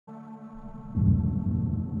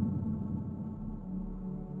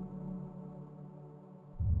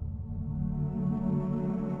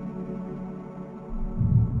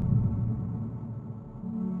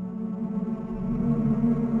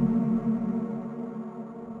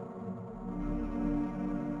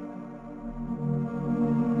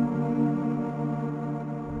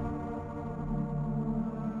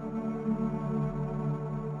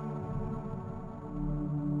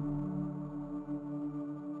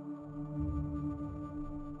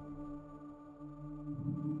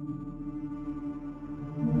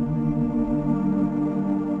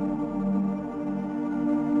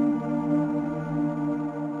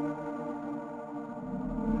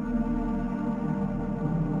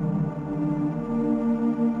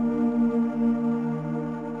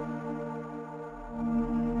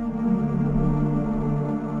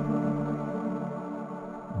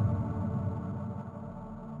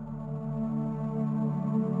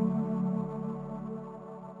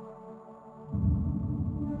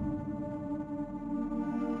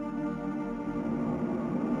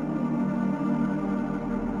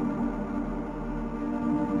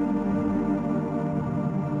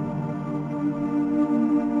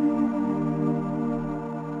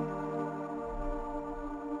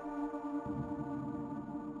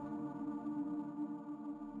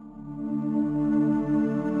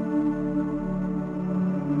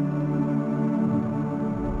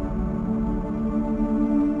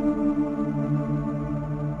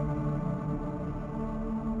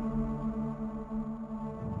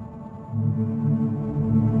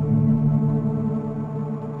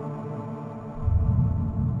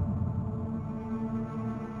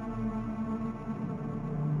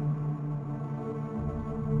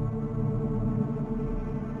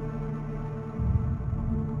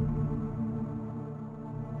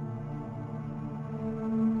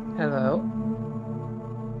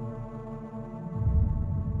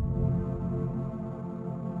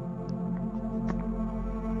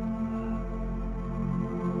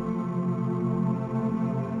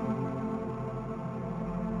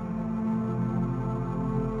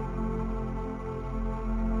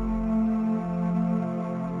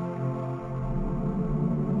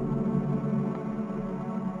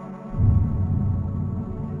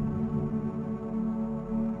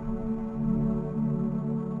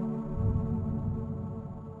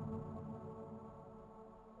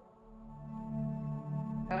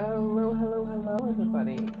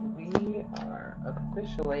everybody. We are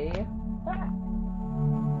officially back.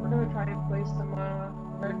 We're gonna try and play some,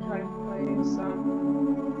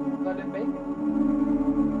 Blood and Bacon.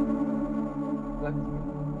 Let's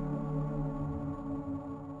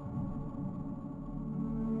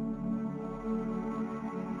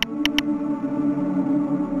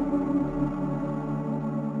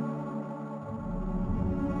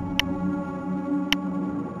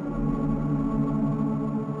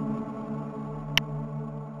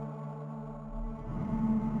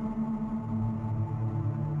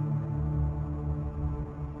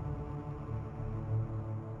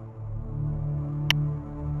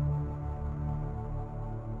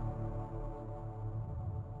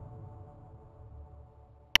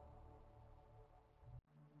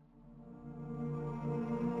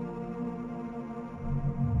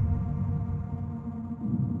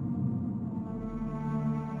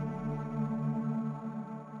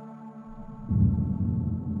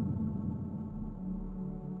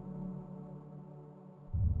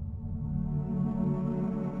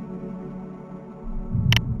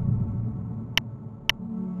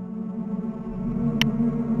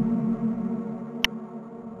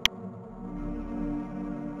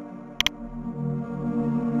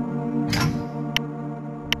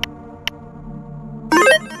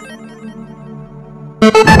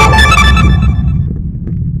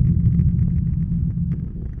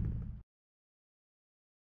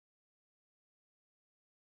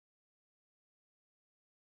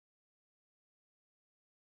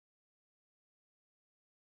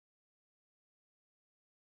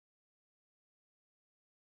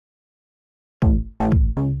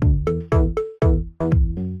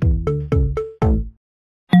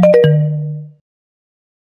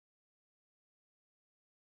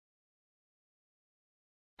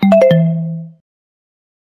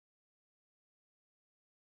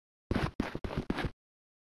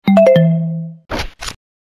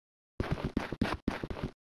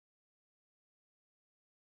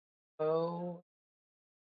Oh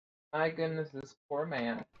my goodness, this poor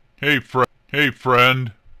man. Hey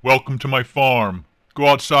friend, welcome to my farm. Go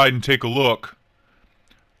outside and take a look.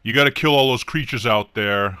 You gotta kill all those creatures out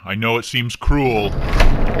there. I know it seems cruel,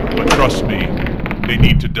 but trust me, they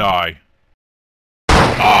need to die.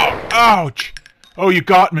 Oh, ouch! Oh, you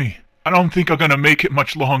got me. I don't think I'm gonna make it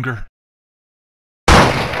much longer.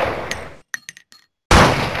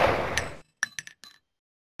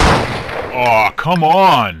 Aw, come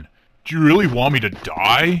on! Do you really want me to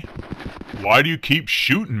die? Why do you keep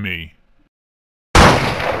shooting me?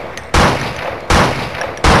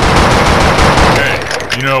 Hey,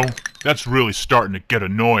 you know, that's really starting to get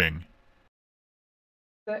annoying.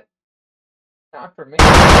 That not for me.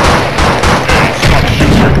 Hey, stop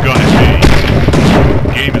shooting your gun at me.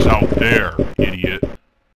 The game is out there, idiot.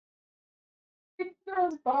 He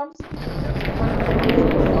throws bombs.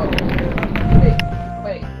 Oh.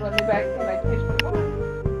 Wait, let me back to my pitch.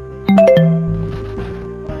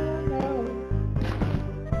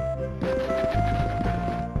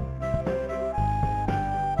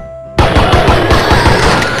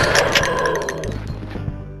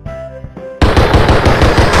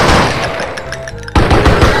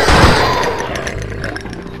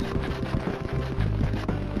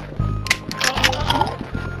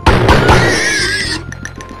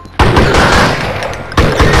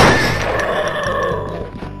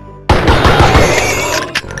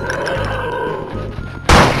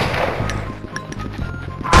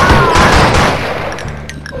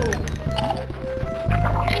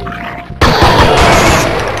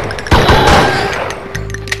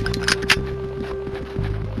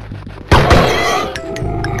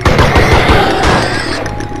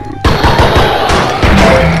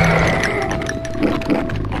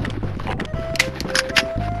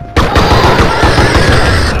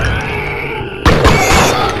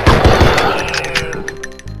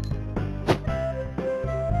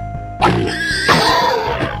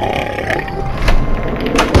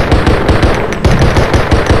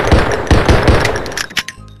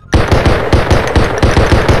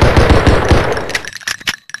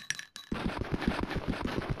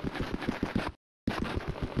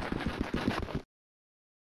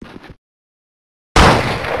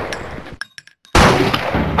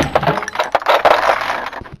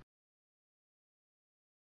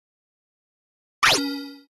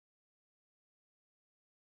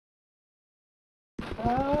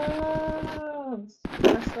 Oh, it's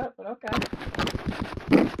messed up, but okay.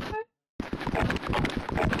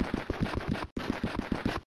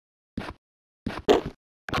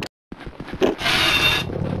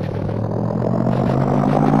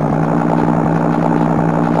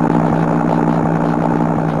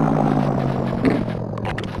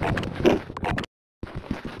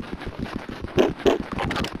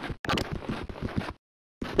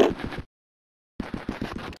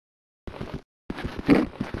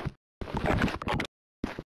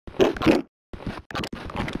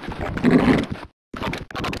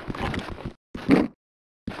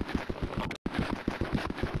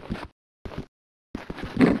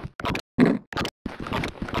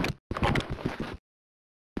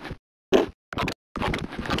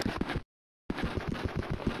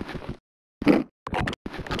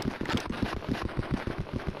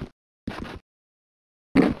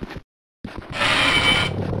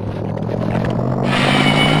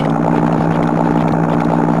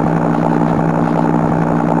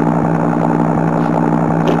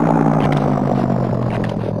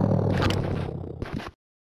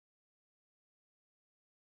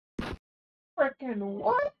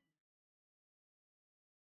 What?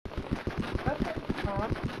 Okay,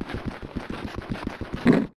 Tom.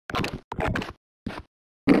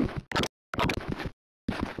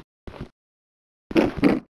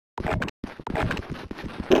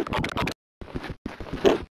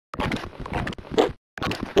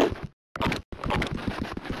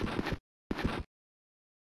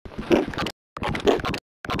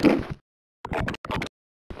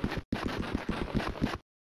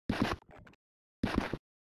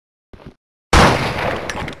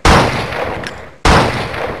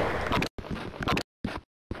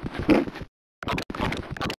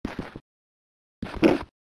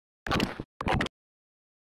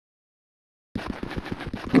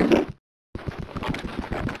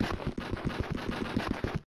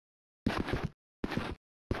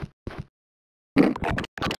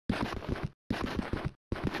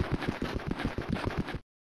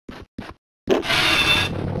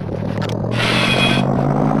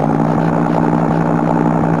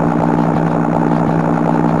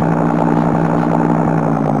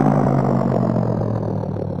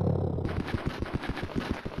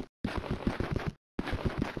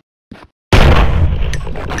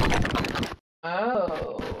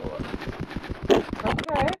 Oh.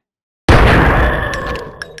 Okay.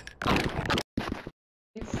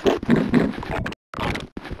 It's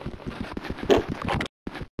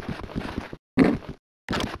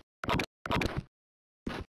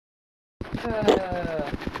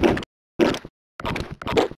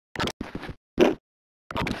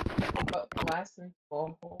glass and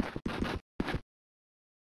full hole.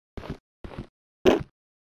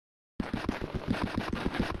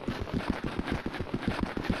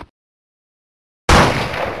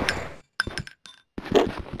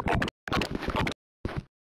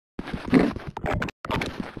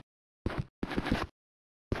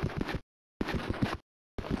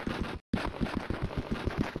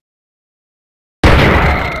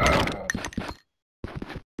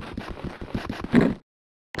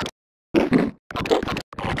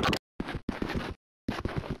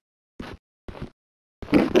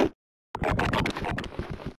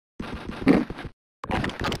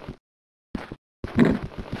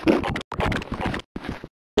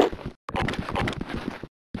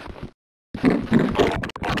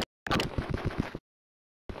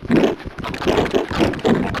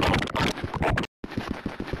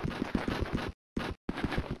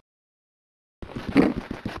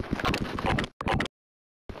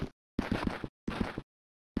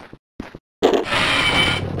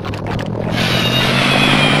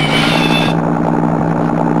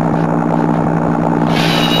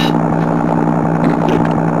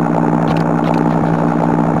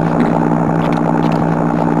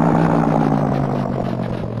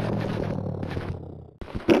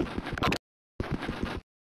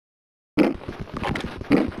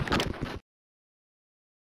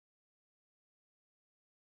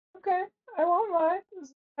 Okay, I won't lie. This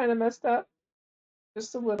is kind of messed up.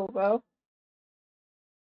 Just a little, though.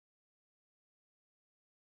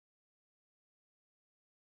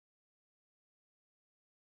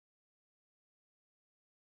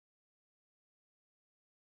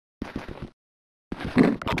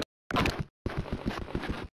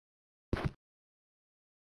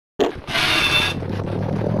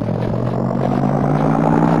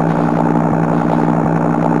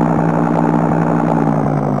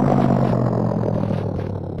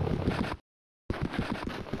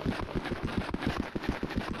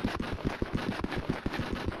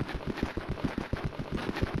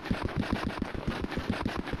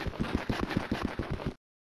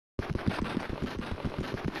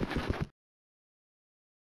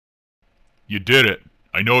 You did it.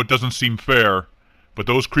 I know it doesn't seem fair, but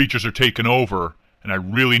those creatures are taking over, and I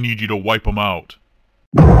really need you to wipe them out.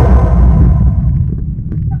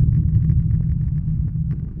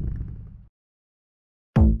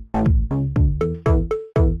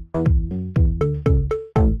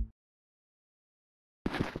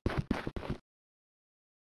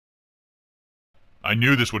 I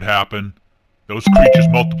knew this would happen. Those creatures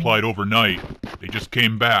multiplied overnight. They just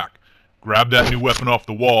came back. Grab that new weapon off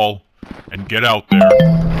the wall, and get out there.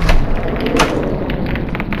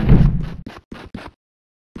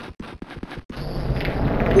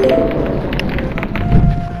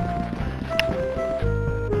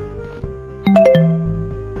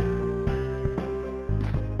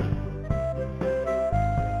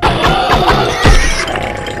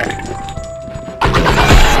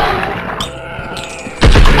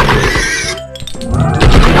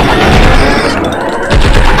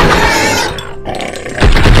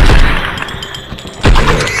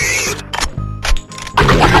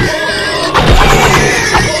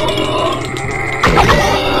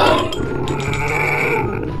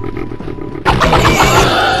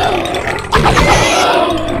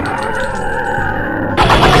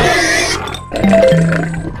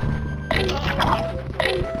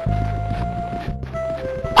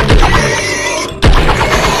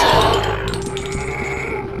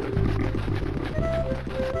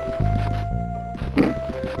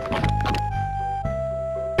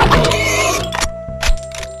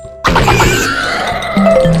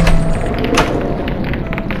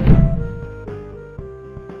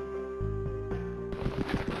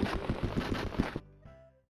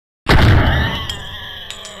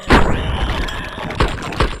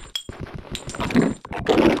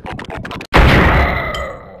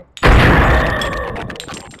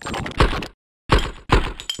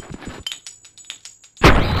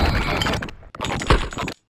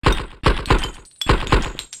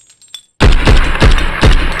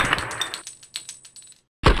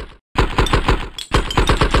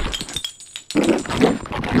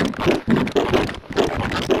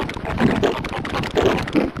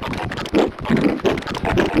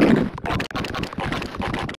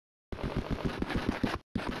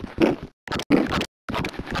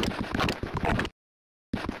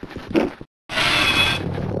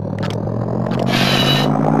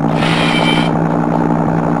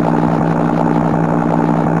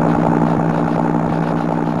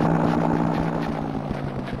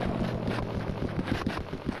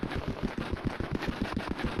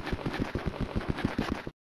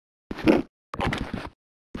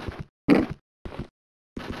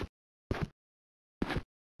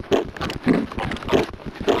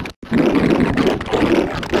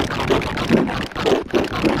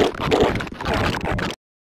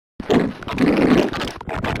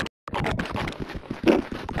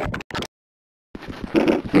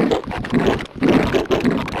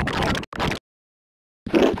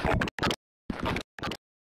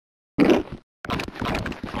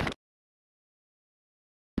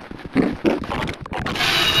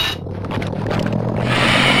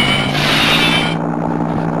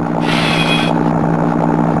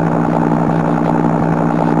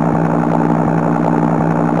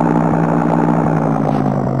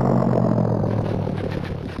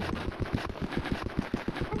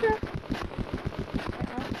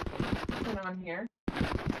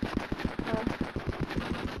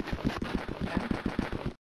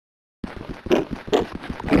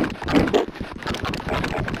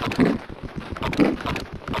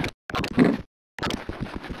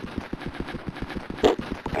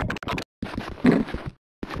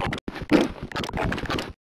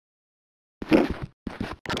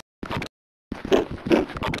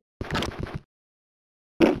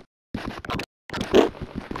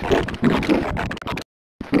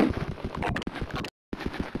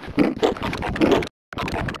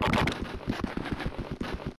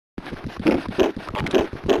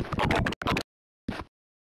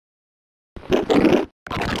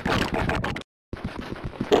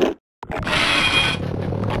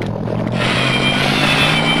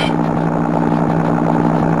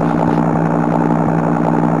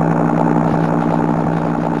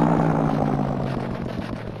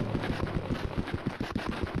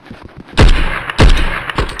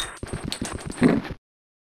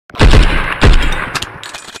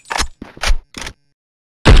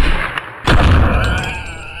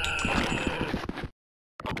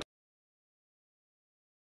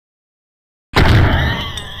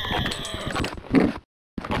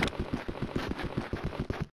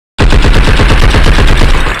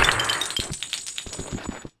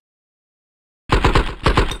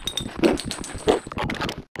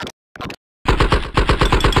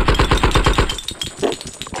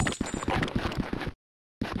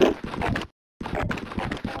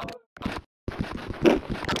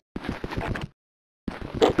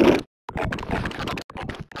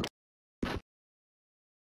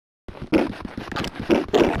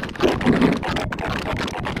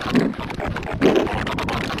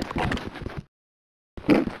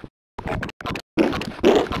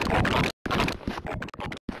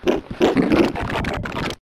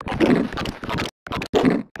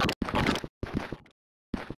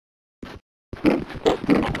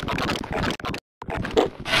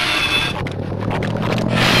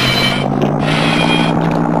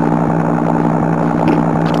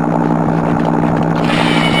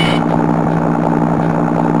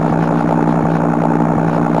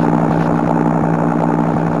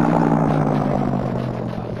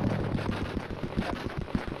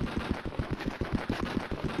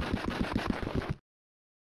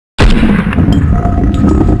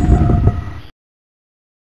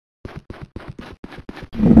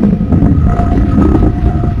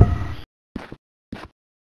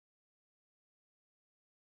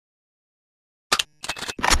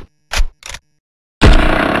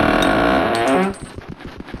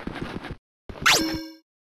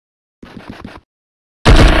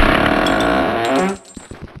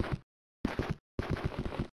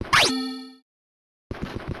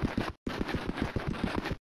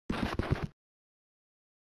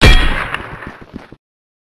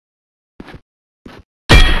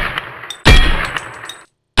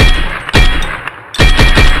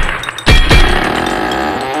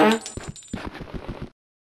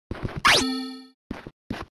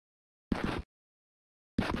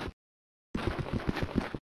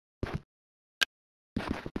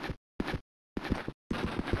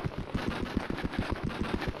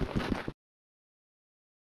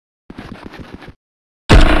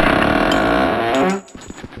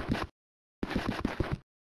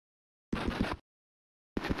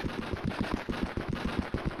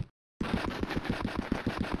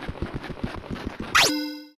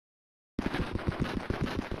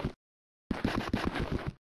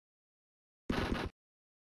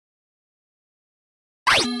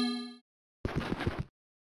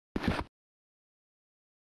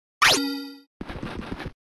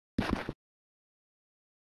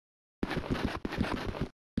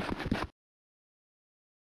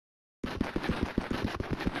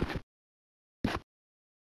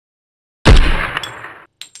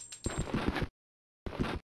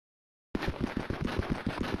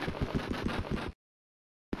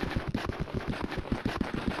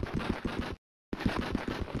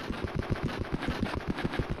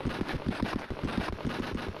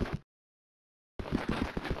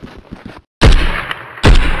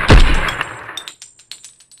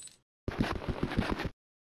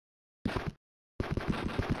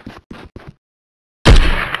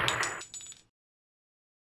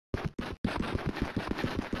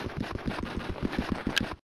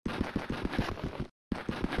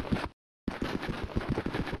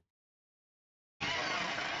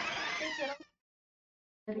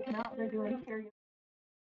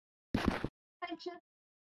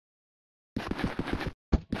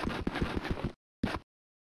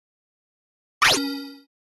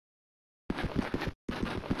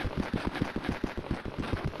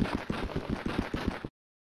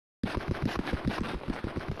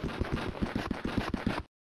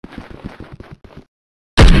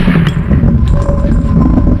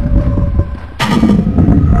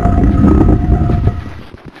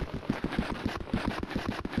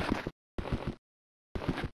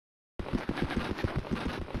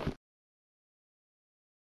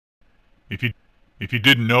 If you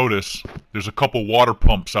didn't notice, there's a couple water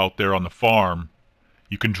pumps out there on the farm.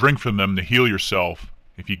 You can drink from them to heal yourself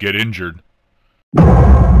if you get injured. That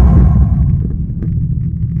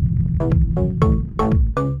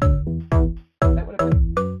would have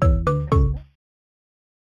been...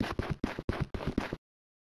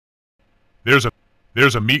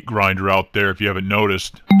 There's a meat grinder out there if you haven't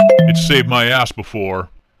noticed. It's saved my ass before.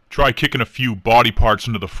 Try kicking a few body parts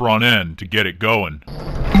into the front end to get it going.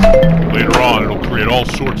 Later on, it'll create all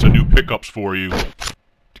sorts of new pickups for you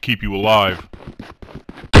to keep you alive.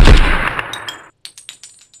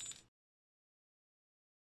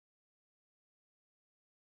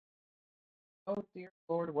 Oh dear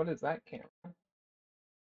Lord, what is that camera?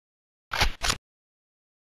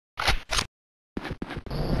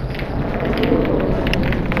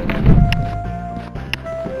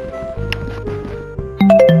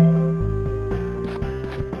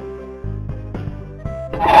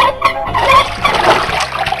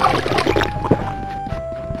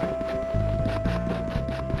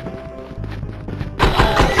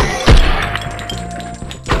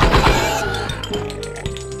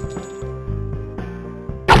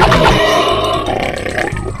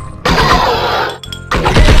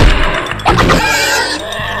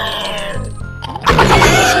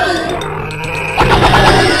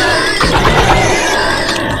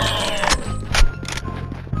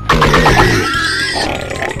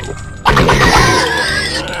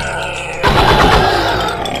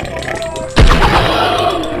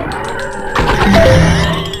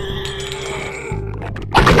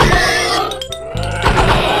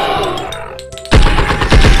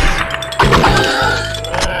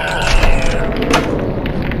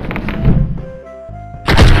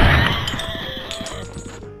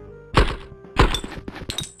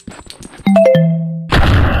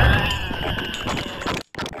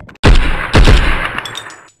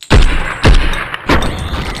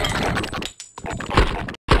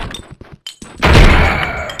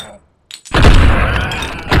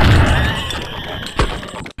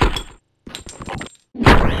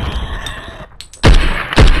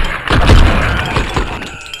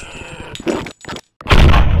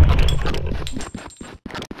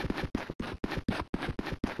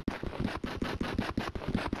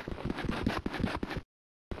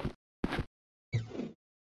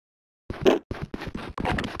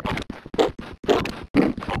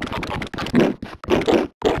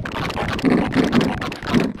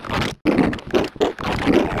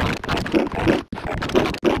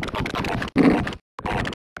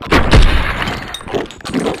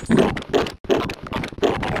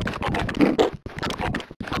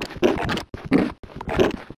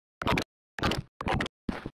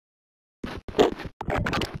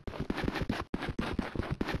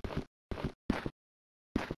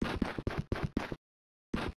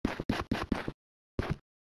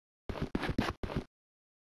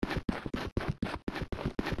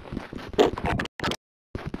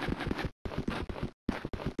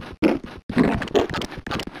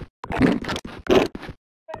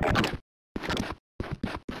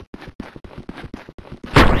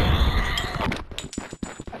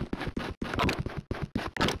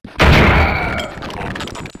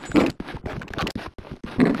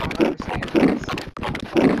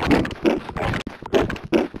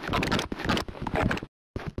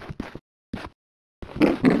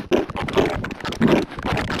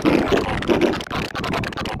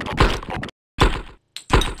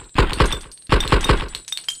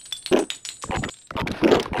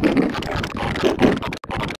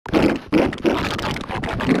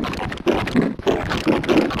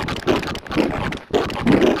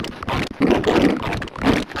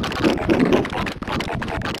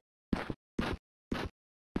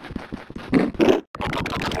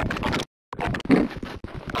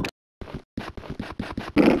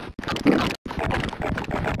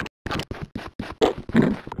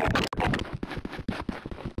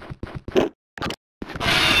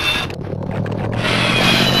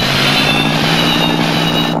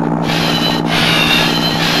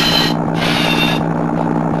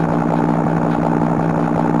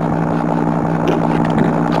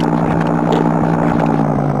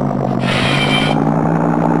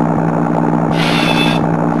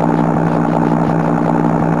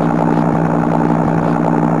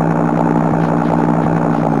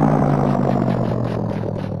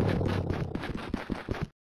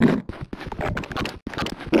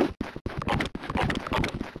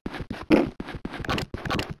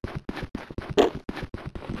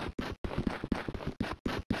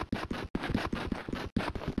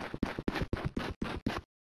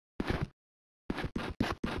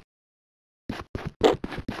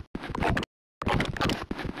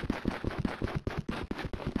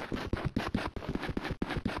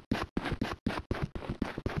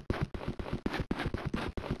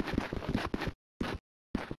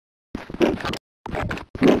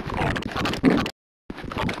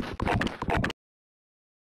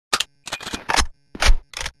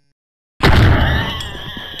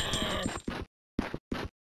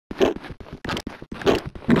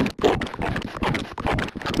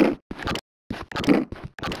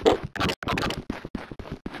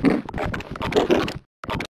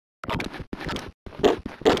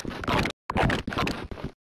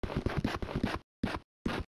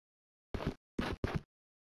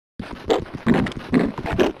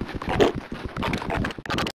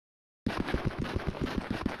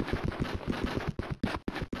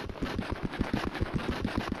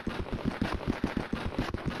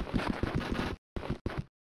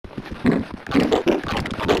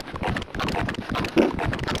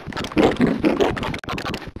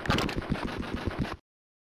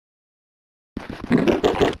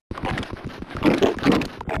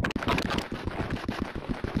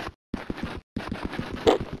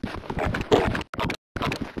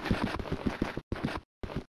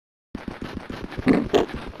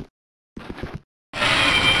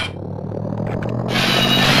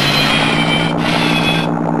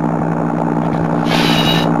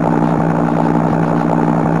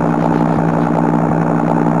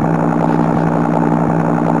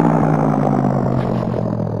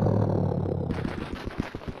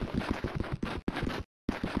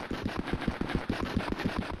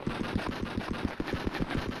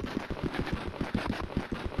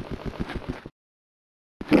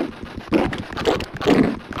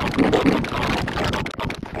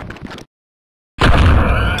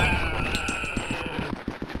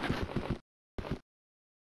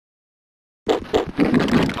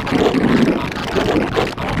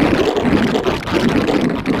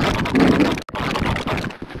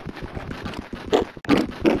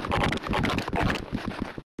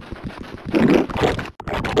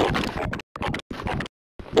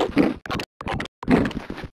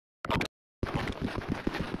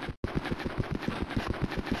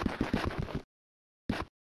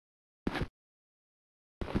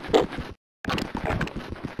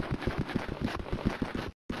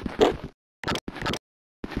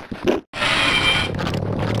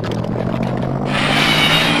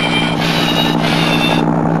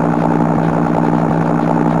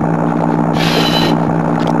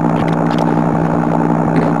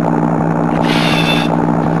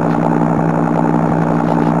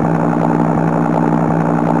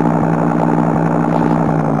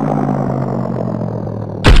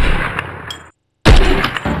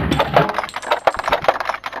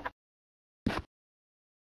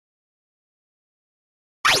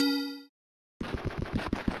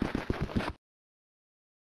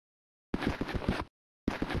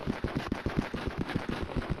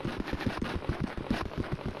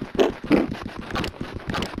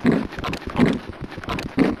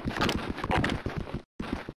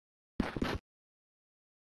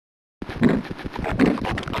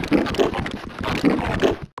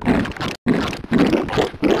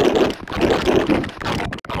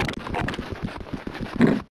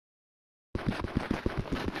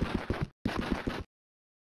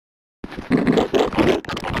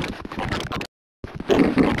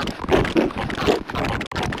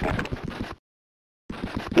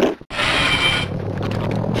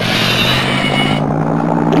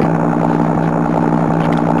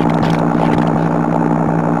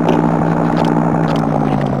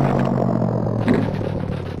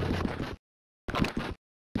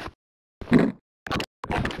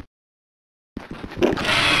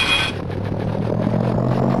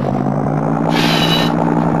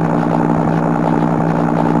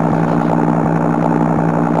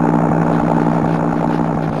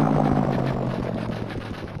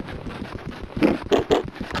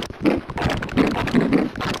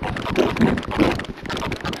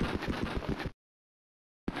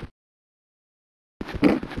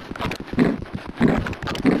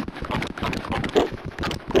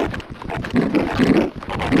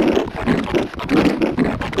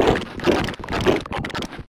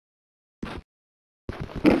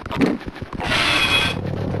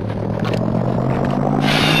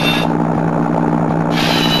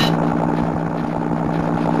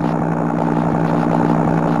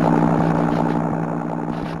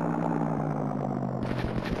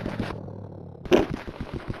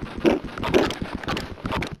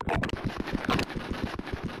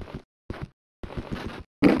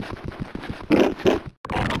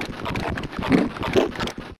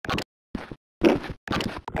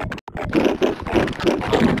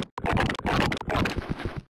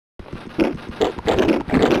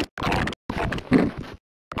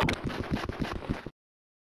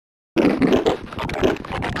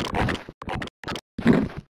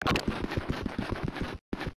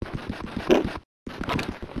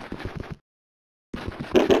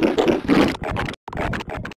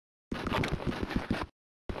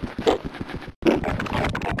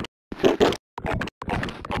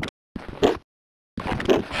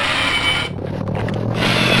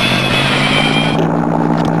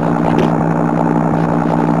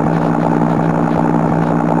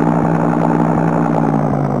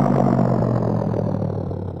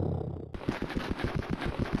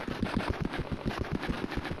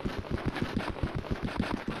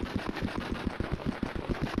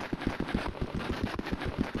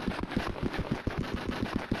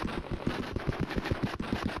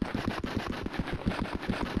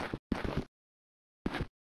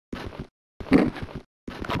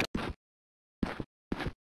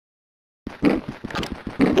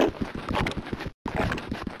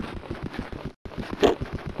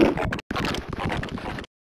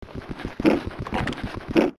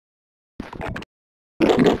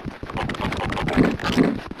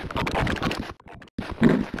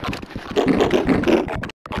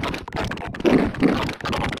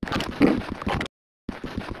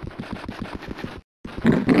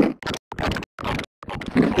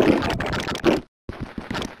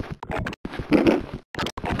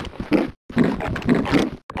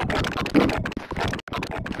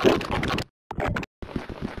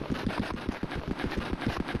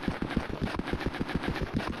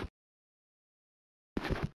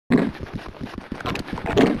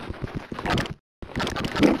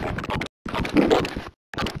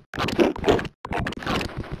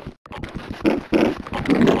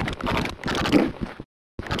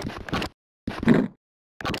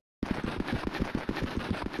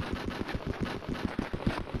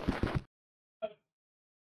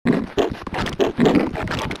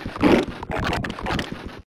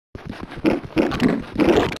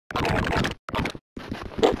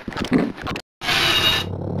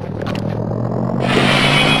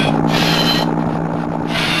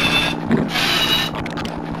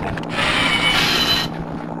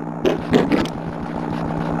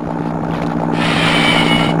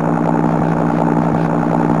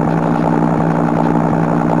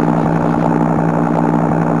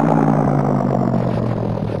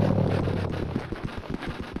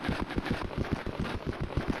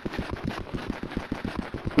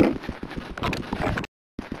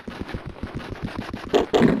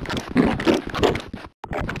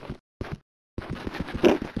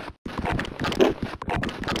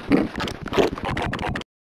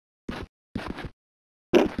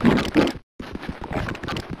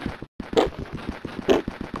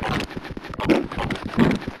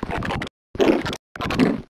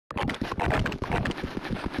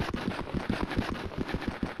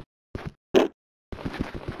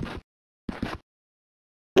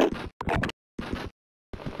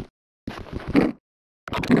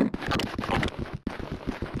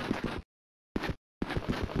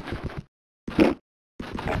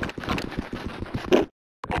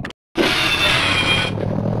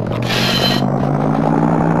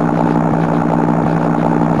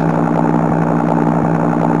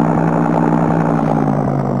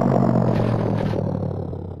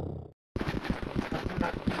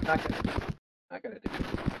 Not gonna do it.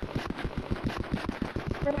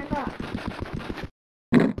 But I'm not.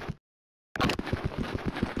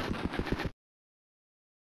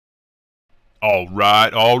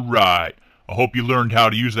 Alright, alright. I hope you learned how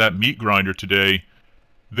to use that meat grinder today.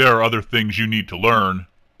 There are other things you need to learn,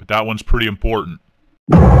 but that one's pretty important.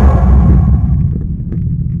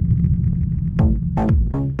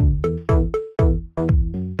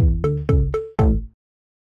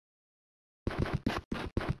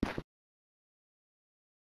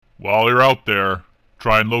 While you're out there,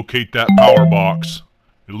 try and locate that power box.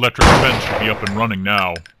 The electric fence should be up and running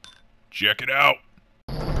now. Check it out.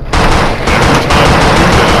 Every time you do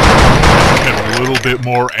that, I get a little bit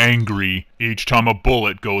more angry each time a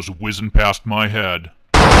bullet goes whizzing past my head.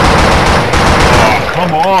 Aw,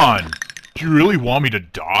 come on! Do you really want me to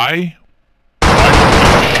die? Why do you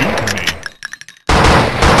keep shooting me?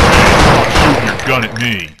 Hey, stop shooting your gun at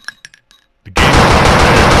me. The game's not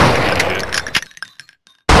fair, idiot.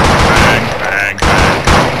 Bang, bang, bang.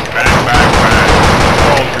 Bang, bang, bang. That's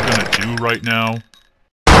all you're gonna do right now?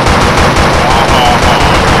 Yeah,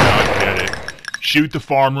 I get it. Shoot the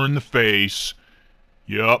farmer in the face.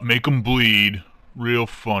 Yup, make him bleed. Real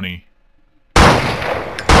funny.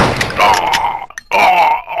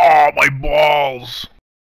 My balls!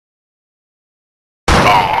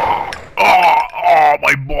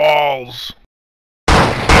 My balls! Every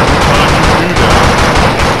time you do that,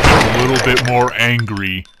 I get a little bit more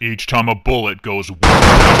angry each time a bullet goes whizzing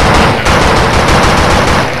past my head.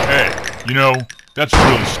 Hey, you know, that's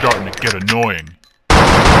really starting to get annoying. Hey,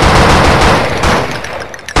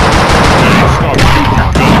 stop shooting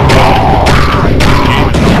your gun. The game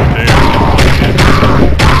is not there.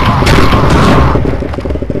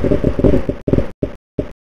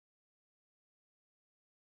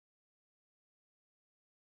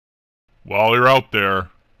 While you're out there,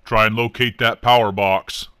 try and locate that power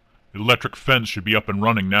box. The electric fence should be up and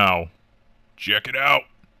running now. Check it out.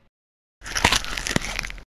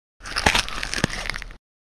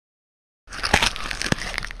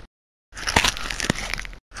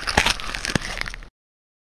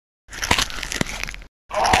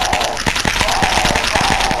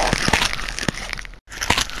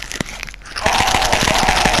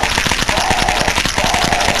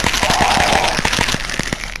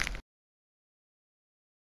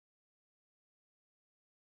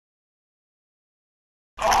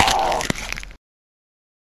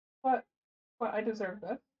 Well, I deserve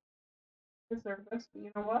this. I deserve this, but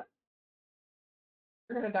you know what?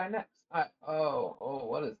 You're gonna die next. Oh,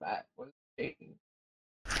 what is that? What is shaking?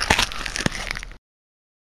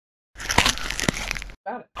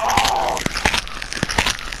 Got it.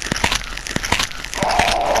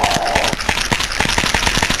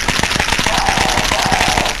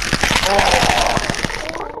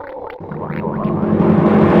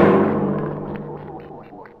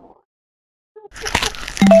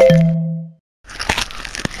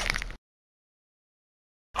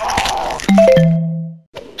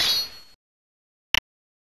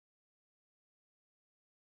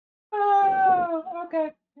 Oh,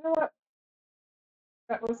 okay. You know what?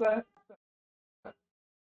 That was a.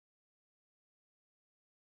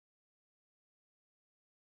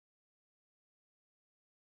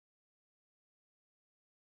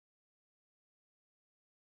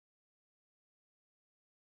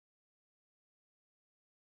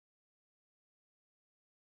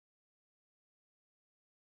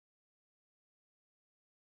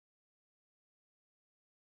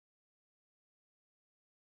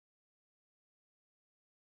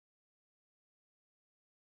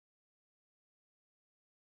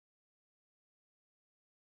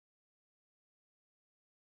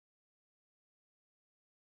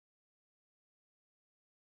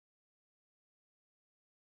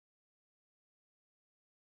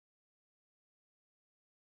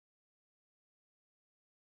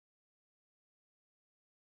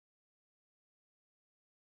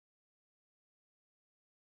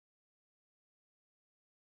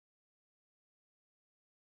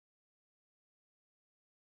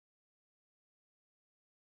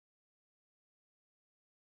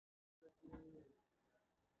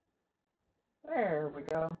 There we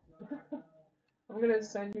go. I'm gonna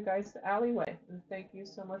send you guys to Alleyway, and thank you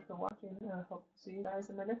so much for watching. I hope to see you guys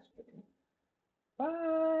in my next stream.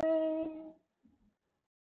 Bye.